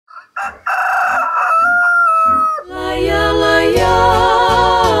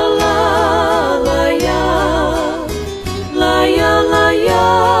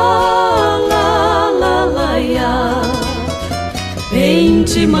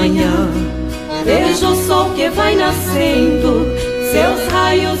manhã, vejo o sol que vai nascendo, seus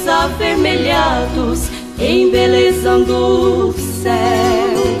raios avermelhados embelezando o céu.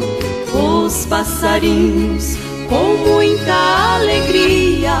 Os passarinhos com muita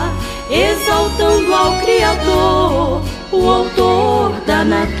alegria, exaltando ao Criador, o autor da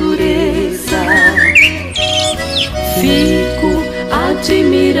natureza. Fico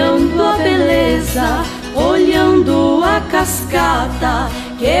admirando a beleza, olhando a cascata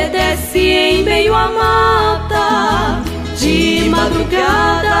que desce em meio à mata. De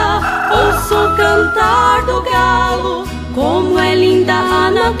madrugada ouço o cantar do galo, como é linda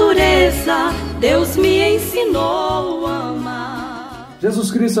a natureza, Deus me ensinou a amar. Jesus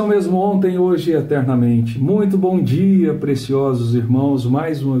Cristo é o mesmo ontem, hoje e eternamente. Muito bom dia, preciosos irmãos,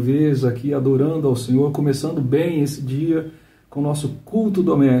 mais uma vez aqui adorando ao Senhor, começando bem esse dia com o nosso culto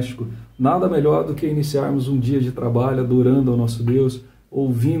doméstico. Nada melhor do que iniciarmos um dia de trabalho adorando ao nosso Deus,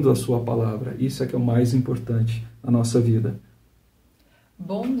 ouvindo a sua palavra. Isso é que é o mais importante na nossa vida.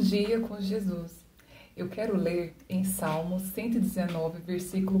 Bom dia com Jesus. Eu quero ler em Salmos 119,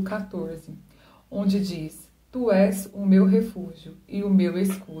 versículo 14, onde diz: Tu és o meu refúgio e o meu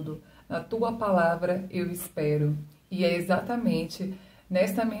escudo, na tua palavra eu espero. E é exatamente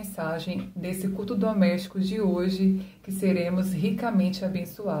nesta mensagem desse culto doméstico de hoje que seremos ricamente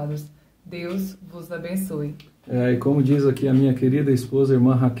abençoados. Deus vos abençoe. E como diz aqui a minha querida esposa,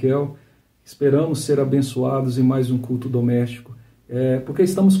 irmã Raquel, esperamos ser abençoados em mais um culto doméstico, porque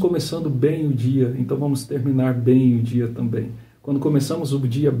estamos começando bem o dia, então vamos terminar bem o dia também. Quando começamos o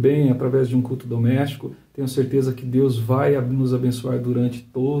dia bem, através de um culto doméstico, tenho certeza que Deus vai nos abençoar durante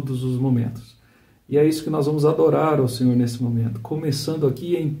todos os momentos. E é isso que nós vamos adorar ao Senhor nesse momento, começando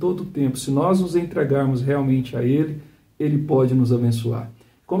aqui em todo o tempo. Se nós nos entregarmos realmente a Ele, Ele pode nos abençoar.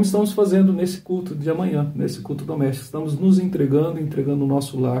 Como estamos fazendo nesse culto de amanhã, nesse culto doméstico, estamos nos entregando o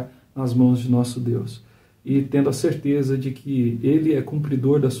nosso lar nas mãos de nosso Deus. E tendo a certeza de que Ele é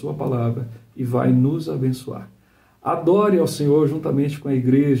cumpridor da sua palavra e vai nos abençoar. Adore ao Senhor juntamente com a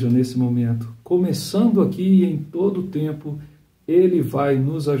igreja nesse momento. Começando aqui e em todo o tempo, Ele vai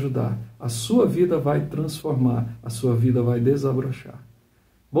nos ajudar. A sua vida vai transformar, a sua vida vai desabrochar.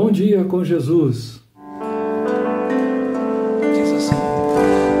 Bom dia com Jesus. Diz assim: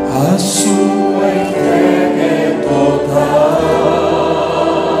 a sua entrega é total.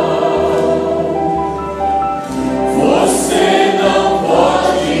 Você não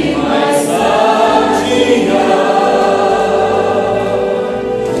pode mais adiar.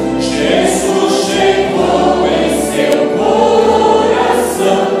 Jesus chegou em seu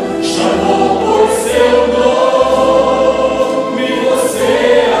coração, chamou por seu nome, você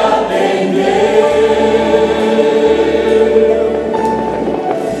atendeu.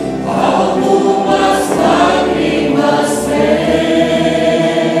 Algumas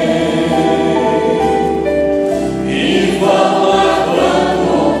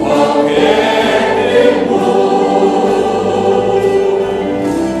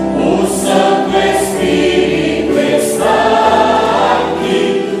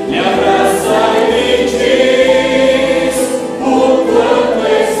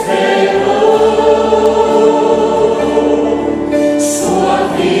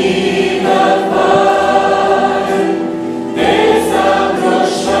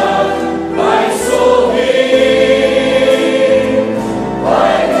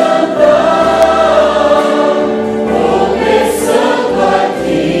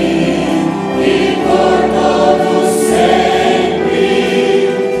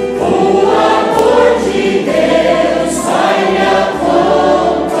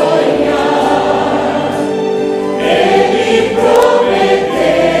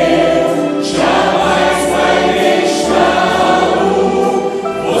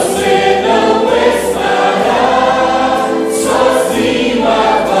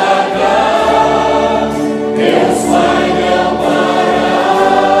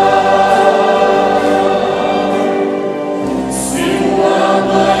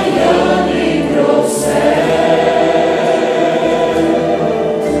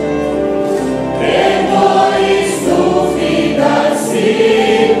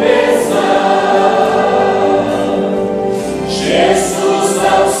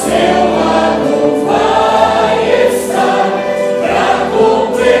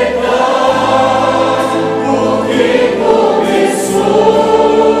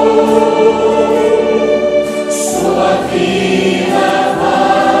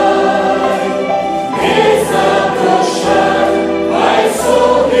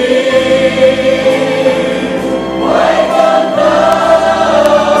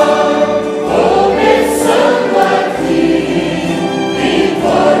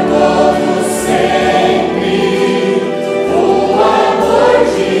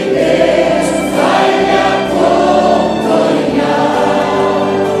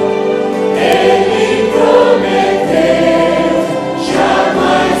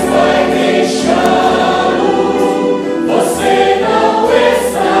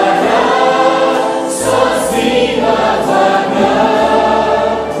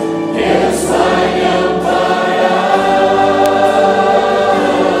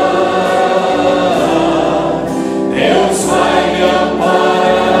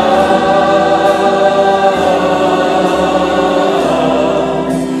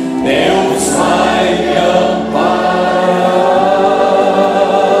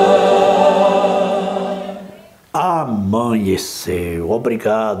amanhecer.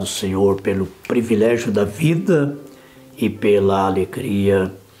 Obrigado, Senhor, pelo privilégio da vida e pela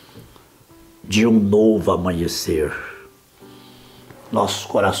alegria de um novo amanhecer. Nossos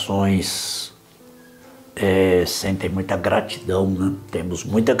corações sentem muita gratidão, né? Temos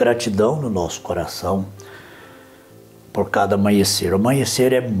muita gratidão no nosso coração por cada amanhecer. O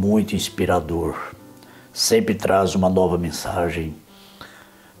amanhecer é muito inspirador, sempre traz uma nova mensagem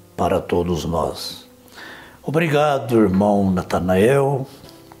para todos nós. Obrigado, irmão Natanael,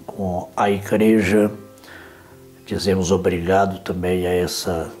 com a igreja. Dizemos obrigado também a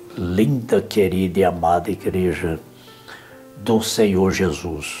essa linda, querida e amada igreja do Senhor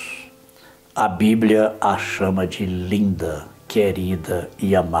Jesus. A Bíblia a chama de linda, querida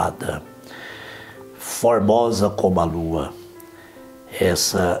e amada, formosa como a lua.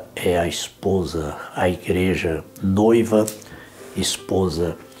 Essa é a esposa, a igreja, noiva,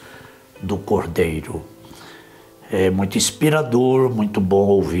 esposa do Cordeiro. É muito inspirador, muito bom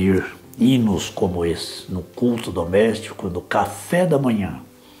ouvir hinos como esse, no culto doméstico, no café da manhã,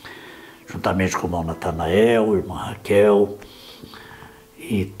 juntamente com o irmão Natanael, a irmã Raquel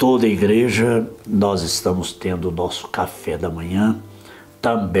e toda a igreja. Nós estamos tendo o nosso café da manhã,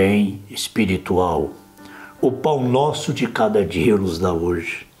 também espiritual. O pão nosso de cada dia nos dá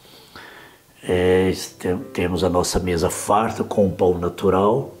hoje. Temos a nossa mesa farta com o pão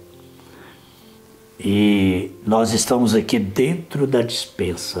natural e nós estamos aqui dentro da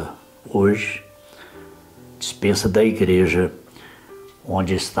despensa hoje, despensa da igreja,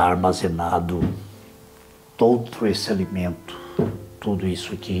 onde está armazenado todo esse alimento, tudo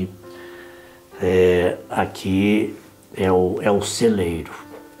isso aqui. Aqui é o celeiro,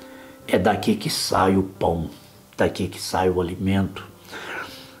 é daqui que sai o pão, daqui que sai o alimento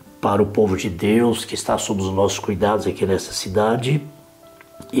para o povo de Deus que está sob os nossos cuidados aqui nessa cidade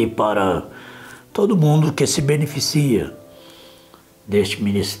e para todo mundo que se beneficia deste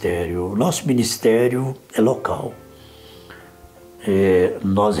ministério. O nosso ministério é local.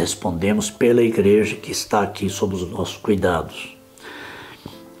 Nós respondemos pela igreja que está aqui sob os nossos cuidados.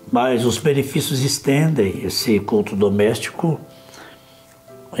 Mas os benefícios estendem. Esse culto doméstico,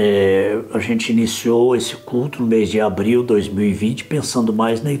 a gente iniciou esse culto no mês de abril de 2020, pensando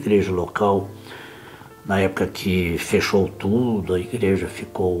mais na igreja local. Na época que fechou tudo, a igreja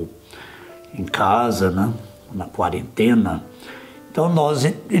ficou em casa, né, na quarentena. Então nós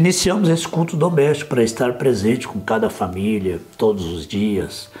iniciamos esse culto doméstico para estar presente com cada família todos os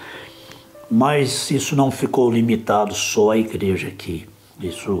dias. Mas isso não ficou limitado só à igreja aqui.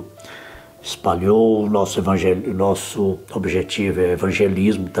 Isso espalhou. Nosso objetivo é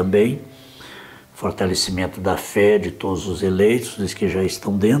evangelismo também, fortalecimento da fé de todos os eleitos, dos que já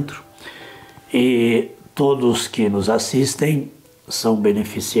estão dentro. E todos que nos assistem são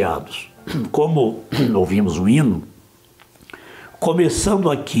beneficiados. Como ouvimos o hino, começando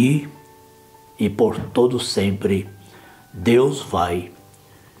aqui e por todo sempre, Deus vai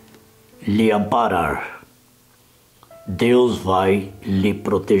lhe amparar, Deus vai lhe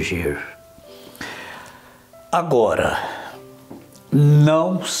proteger. Agora,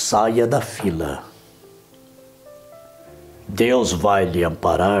 não saia da fila. Deus vai lhe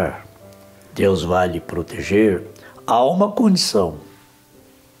amparar, Deus vai lhe proteger. Há uma condição.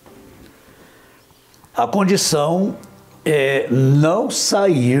 A condição é não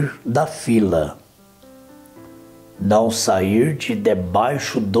sair da fila, não sair de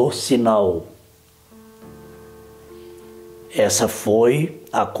debaixo do sinal. Essa foi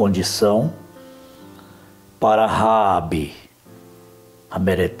a condição para Raabe, a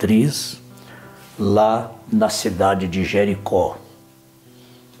meretriz, lá na cidade de Jericó.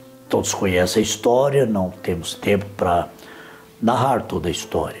 Todos conhecem a história, não temos tempo para narrar toda a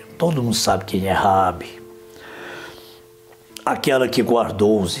história. Todo mundo sabe quem é Raabe. Aquela que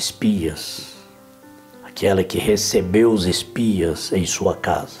guardou os espias, aquela que recebeu os espias em sua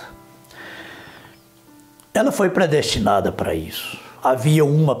casa. Ela foi predestinada para isso. Havia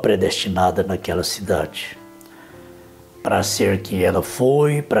uma predestinada naquela cidade, para ser quem ela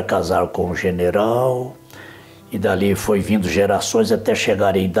foi, para casar com um general, e dali foi vindo gerações até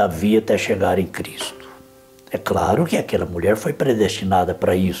chegar em Davi, até chegar em Cristo. É claro que aquela mulher foi predestinada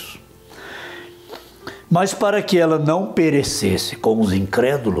para isso. Mas para que ela não perecesse como os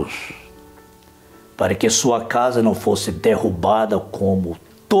incrédulos, para que sua casa não fosse derrubada como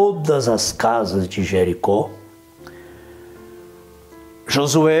todas as casas de Jericó,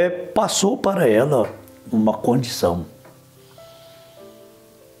 Josué passou para ela uma condição.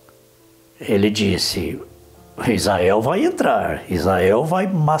 Ele disse: Israel vai entrar, Israel vai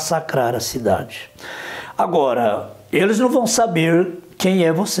massacrar a cidade. Agora, eles não vão saber quem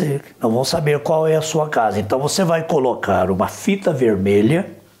é você, não vão saber qual é a sua casa. Então você vai colocar uma fita vermelha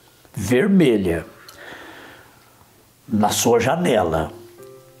na sua janela.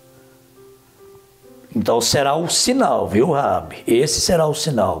 Então será o sinal, viu, Raabe? Esse será o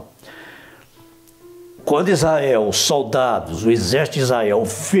sinal. Quando Israel, os soldados, o exército de Israel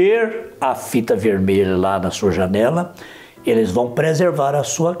ver a fita vermelha lá na sua janela, eles vão preservar a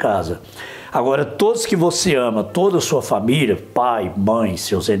sua casa. Agora, todos que você ama, toda a sua família, pai, mãe,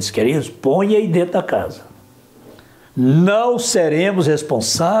 seus entes queridos, põe aí dentro da casa. Não seremos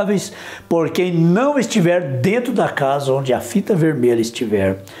responsáveis por quem não estiver dentro da casa onde a fita vermelha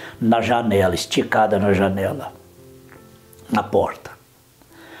estiver na janela, esticada na janela, na porta.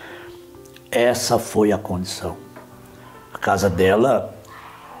 Essa foi a condição. A casa dela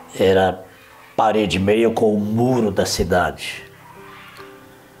era parede meia com o muro da cidade.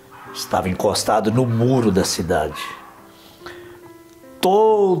 Estava encostado no muro da cidade.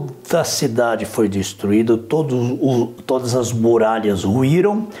 Toda a cidade foi destruída, todas as muralhas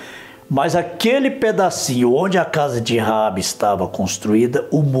ruíram, mas aquele pedacinho onde a casa de Raabe estava construída,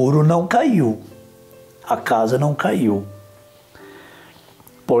 o muro não caiu. A casa não caiu.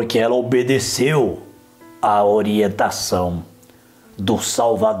 Porque ela obedeceu à orientação do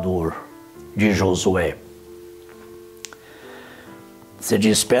Salvador, de Josué. Você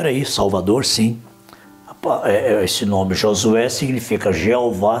diz, espera aí, Salvador, sim. Esse nome Josué significa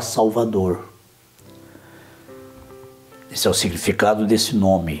Jeová Salvador. Esse é o significado desse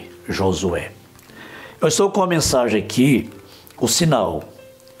nome, Josué. Eu estou com a mensagem aqui, o sinal.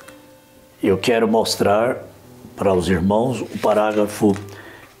 Eu quero mostrar para os irmãos o parágrafo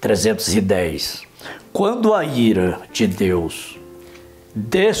 310. Quando a ira de Deus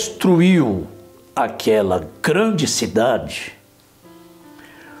destruiu aquela grande cidade,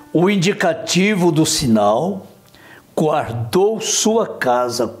 o indicativo do sinal guardou sua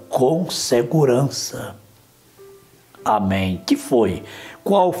casa com segurança. Amém. Que foi?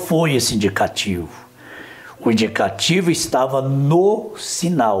 Qual foi esse indicativo? O indicativo estava no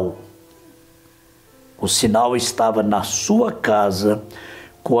sinal. O sinal estava na sua casa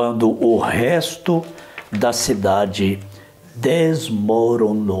quando o resto da cidade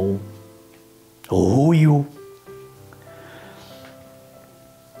desmoronou, ruiu.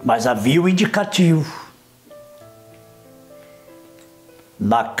 Mas havia o indicativo.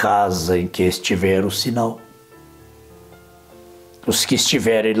 Na casa em que estiver o sinal, os que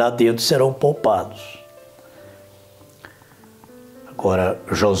estiverem lá dentro serão poupados. Agora,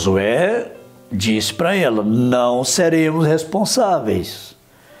 Josué diz para ela, não seremos responsáveis.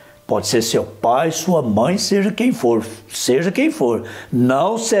 Pode ser seu pai, sua mãe, seja quem for.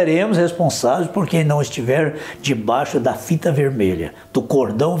 Não seremos responsáveis por quem não estiver debaixo da fita vermelha, do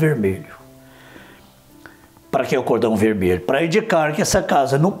cordão vermelho. Para que é o cordão vermelho? Para indicar que essa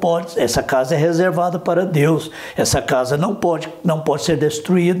casa não pode, essa casa é reservada para Deus. Essa casa não pode ser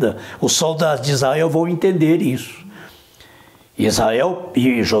destruída. Os soldados de Israel vão entender isso. Israel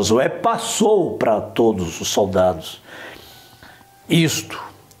e Josué passou para todos os soldados isto.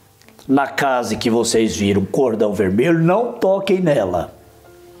 Na casa que vocês viram cordão vermelho, não toquem nela.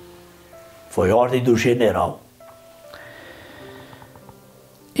 Foi ordem do general.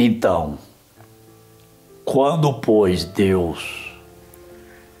 Então, quando, pois, Deus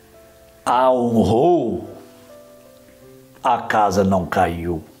a honrou, a casa não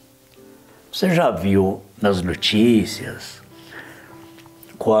caiu. Você já viu nas notícias,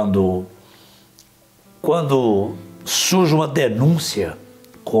 quando surge uma denúncia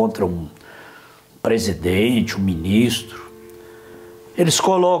contra um presidente, um ministro, eles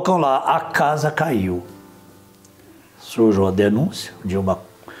colocam lá, a casa caiu. Surge uma denúncia de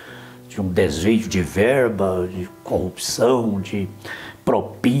um desvio de verba, de corrupção, de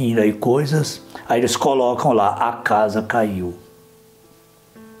propina e coisas, aí eles colocam lá, a casa caiu.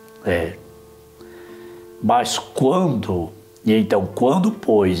 Mas quando,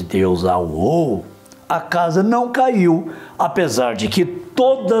 pois, Deus a honrou, a casa não caiu, apesar de que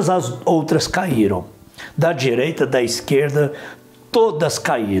todas as outras caíram. Da direita, da esquerda, todas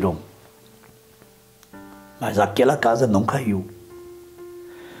caíram. Mas aquela casa não caiu.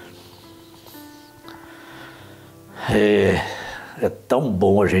 É tão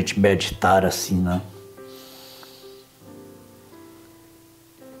bom a gente meditar assim, né?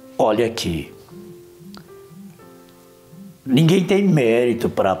 Olha aqui. Ninguém tem mérito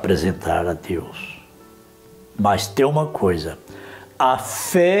para apresentar a Deus. Mas tem uma coisa, a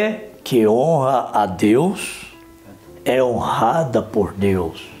fé que honra a Deus é honrada por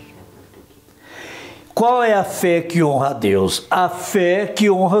Deus. Qual é a fé que honra a Deus? A fé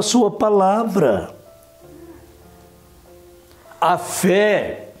que honra a sua palavra. A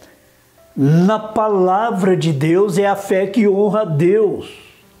fé na palavra de Deus é a fé que honra a Deus.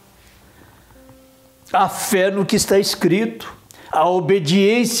 A fé no que está escrito, a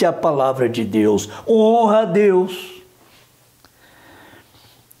obediência à palavra de Deus, honra a Deus.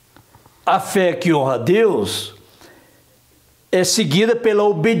 A fé que honra a Deus é seguida pela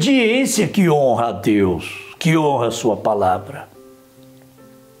obediência que honra a Deus, que honra a sua palavra.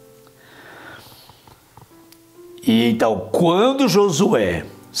 E então, quando Josué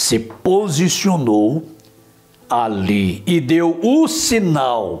se posicionou ali e deu o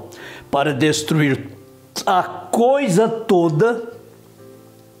sinal para destruir a coisa toda,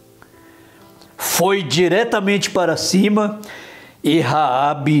 foi diretamente para cima, e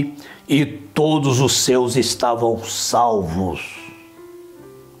Raabe e todos os seus estavam salvos,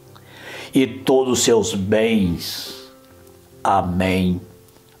 e todos os seus bens. Amém,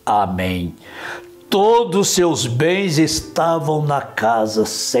 amém. Todos os seus bens estavam na casa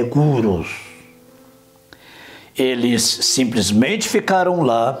seguros. Eles simplesmente ficaram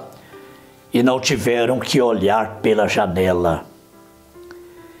lá e não tiveram que olhar pela janela.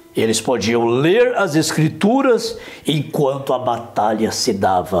 Eles podiam ler as Escrituras enquanto a batalha se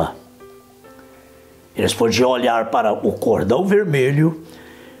dava. Eles podiam olhar para o cordão vermelho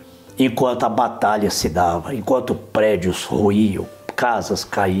enquanto a batalha se dava, enquanto prédios ruíam, casas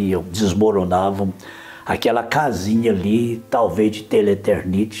caíam, desmoronavam. Aquela casinha ali, talvez de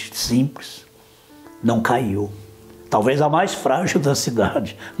teleternite simples, não caiu. Talvez a mais frágil da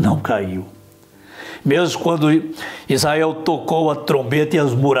cidade, não caiu. Mesmo quando Israel tocou a trombeta e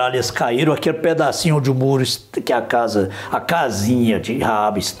as muralhas caíram, aquele pedacinho de muro que a casinha de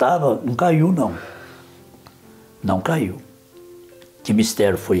Raabe estava, não caiu não. Não caiu. Que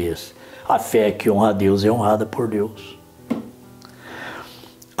mistério foi esse? A fé que honra a Deus é honrada por Deus.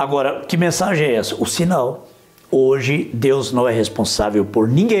 Agora, que mensagem é essa? O sinal. Hoje, Deus não é responsável por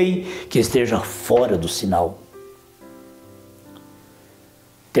ninguém que esteja fora do sinal.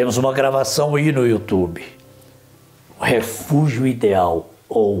 Temos uma gravação aí no YouTube. O refúgio ideal,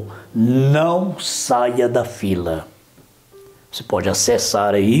 ou não saia da fila. Você pode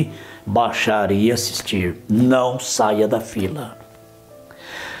acessar aí, baixar e assistir. Não saia da fila.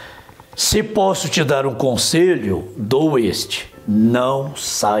 Se posso te dar um conselho, dou este. Não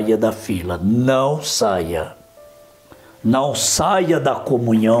saia da fila. Não saia. Não saia da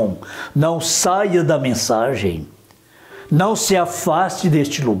comunhão. Não saia da mensagem. Não se afaste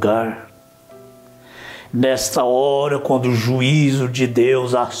deste lugar. Nesta hora, quando o juízo de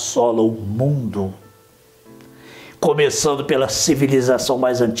Deus assola o mundo, começando pela civilização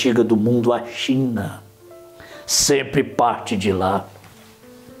mais antiga do mundo, a China, sempre parte de lá.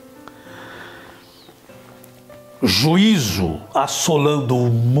 Juízo assolando o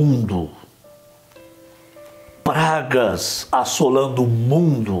mundo, pragas assolando o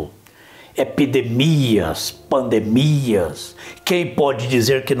mundo, epidemias, pandemias, quem pode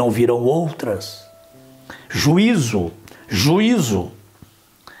dizer que não virão outras? Juízo, juízo.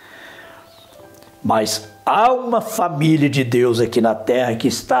 Mas há uma família de Deus aqui na terra que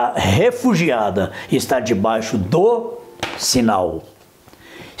está refugiada, está debaixo do sinal,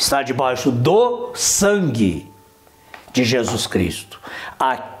 está debaixo do sangue de Jesus Cristo.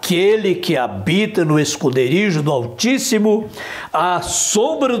 Aquele que habita no esconderijo do Altíssimo, à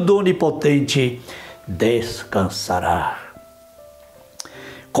sombra do Onipotente, descansará.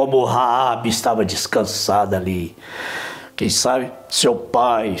 Como Raabe estava descansada ali. Quem sabe seu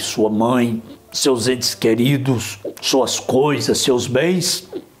pai, sua mãe, seus entes queridos, suas coisas, seus bens,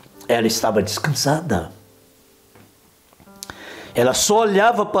 ela estava descansada. Ela só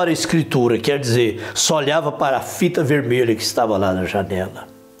olhava para a Escritura, quer dizer, só olhava para a fita vermelha que estava lá na janela.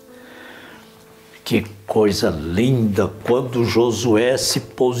 Que coisa linda quando Josué se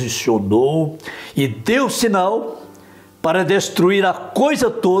posicionou e deu sinal para destruir a coisa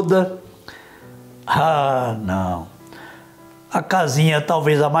toda. Ah, não. A casinha,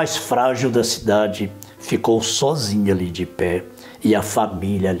 talvez a mais frágil da cidade, ficou sozinha ali de pé e a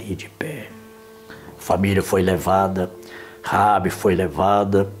família ali de pé. A família foi levada. Raabe foi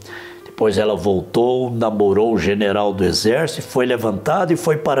levada, depois ela voltou, namorou o general do exército, foi levantada e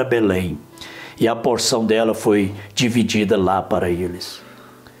foi para Belém. E a porção dela foi dividida lá para eles.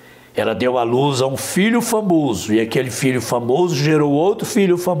 Ela deu à luz a um filho famoso, e aquele filho famoso gerou outro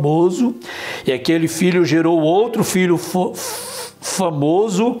filho famoso, e aquele filho gerou outro filho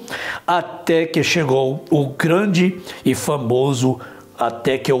famoso, até que chegou o grande e famoso,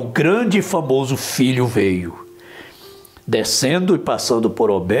 até que o grande e famoso filho veio. Descendo e passando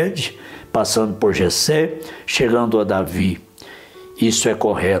por Obed, passando por Jessé, chegando a Davi. Isso é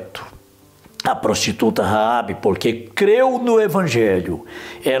correto. A prostituta Raabe, porque creu no Evangelho,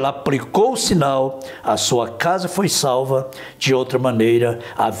 ela aplicou o sinal, a sua casa foi salva, de outra maneira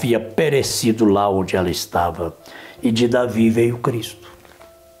havia perecido lá onde ela estava. E de Davi veio Cristo.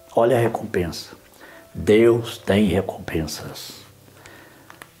 Olha a recompensa. Deus tem recompensas.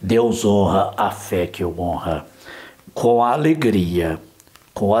 Deus honra a fé que o honra. Com alegria,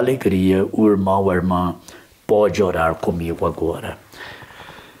 o irmão ou a irmã pode orar comigo agora.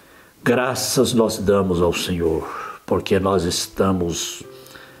 Graças nós damos ao Senhor, porque nós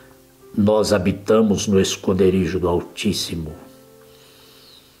habitamos no esconderijo do Altíssimo.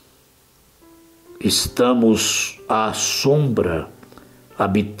 Estamos à sombra,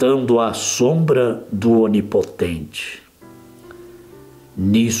 habitando à sombra do Onipotente.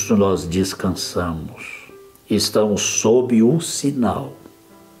 Nisso nós descansamos. Estamos sob o sinal,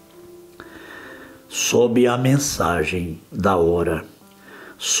 sob a mensagem da hora,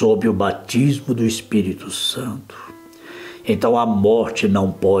 sob o batismo do Espírito Santo. Então a morte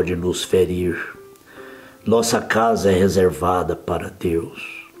não pode nos ferir. Nossa casa é reservada para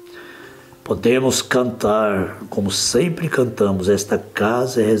Deus. Podemos cantar, como sempre cantamos, esta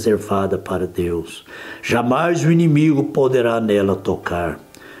casa é reservada para Deus. Jamais o inimigo poderá nela tocar,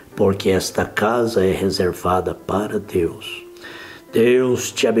 porque esta casa é reservada para Deus.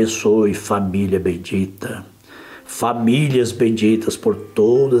 Deus te abençoe, família bendita. Famílias benditas por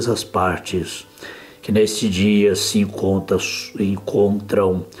todas as partes, que neste dia se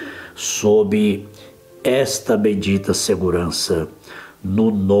encontram sob esta bendita segurança.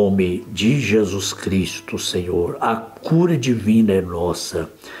 No nome de Jesus Cristo, Senhor, a cura divina é nossa,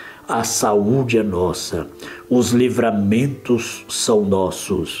 a saúde é nossa, os livramentos são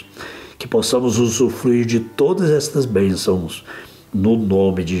nossos, que possamos usufruir de todas estas bênçãos, no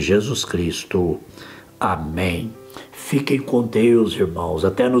nome de Jesus Cristo. Amém. Fiquem com Deus, irmãos,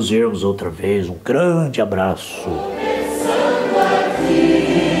 até nos vermos outra vez. Um grande abraço.